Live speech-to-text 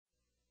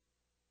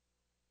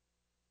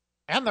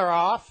And they're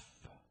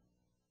off.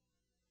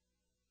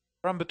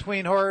 From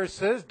between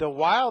horses, the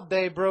Wild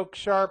Day broke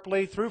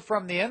sharply through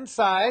from the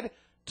inside,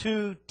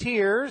 2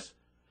 Tiers.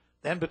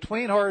 Then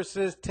between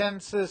horses,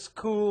 Tensis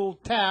Cool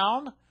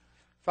Town,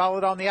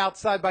 followed on the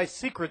outside by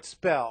Secret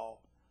Spell.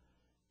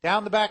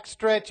 Down the back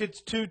stretch, it's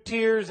 2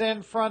 Tiers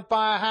in front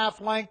by a half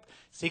length.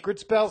 Secret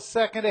Spell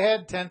second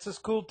ahead,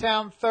 Tensis Cool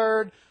Town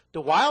third.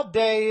 The Wild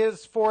Day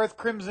is fourth.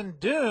 Crimson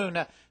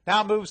Dune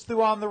now moves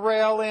through on the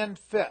rail in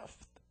fifth.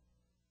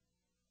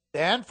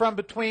 Then from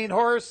between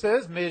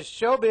horses, Ms.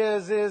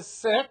 Showbiz is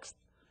sixth.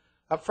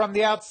 Up from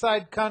the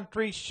outside,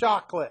 Country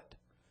Chocolate.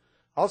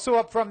 Also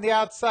up from the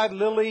outside,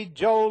 Lily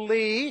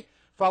Jolie,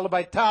 followed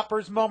by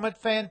Topper's Moment,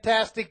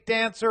 Fantastic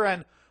Dancer,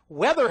 and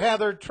Weather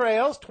Heather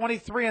trails,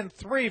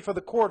 23-3 for the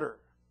quarter.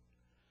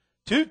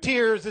 2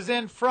 Tiers is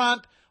in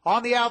front.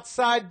 On the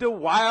outside, the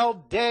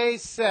Wild Day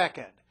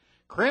second.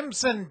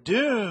 Crimson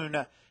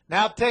Dune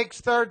now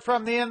takes third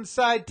from the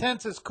inside.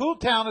 Tensis Cool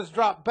Town has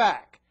dropped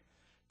back.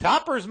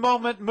 Topper's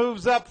Moment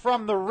moves up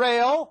from the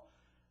rail.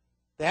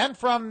 Then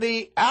from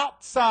the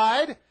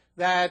outside,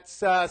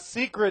 that's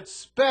Secret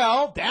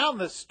Spell down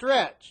the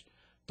stretch.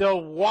 The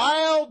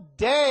Wild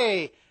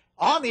Day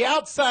on the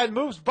outside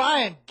moves by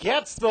and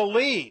gets the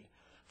lead.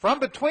 From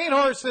between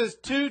horses,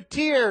 2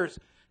 Tiers,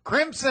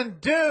 Crimson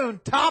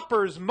Dune,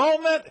 Topper's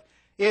Moment.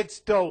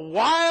 It's the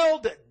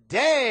Wild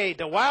Day.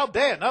 The Wild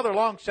Day, another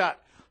long shot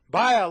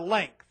by a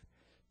length.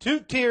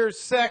 2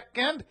 Tiers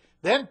second,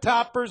 then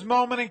Topper's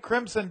Moment and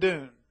Crimson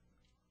Dune.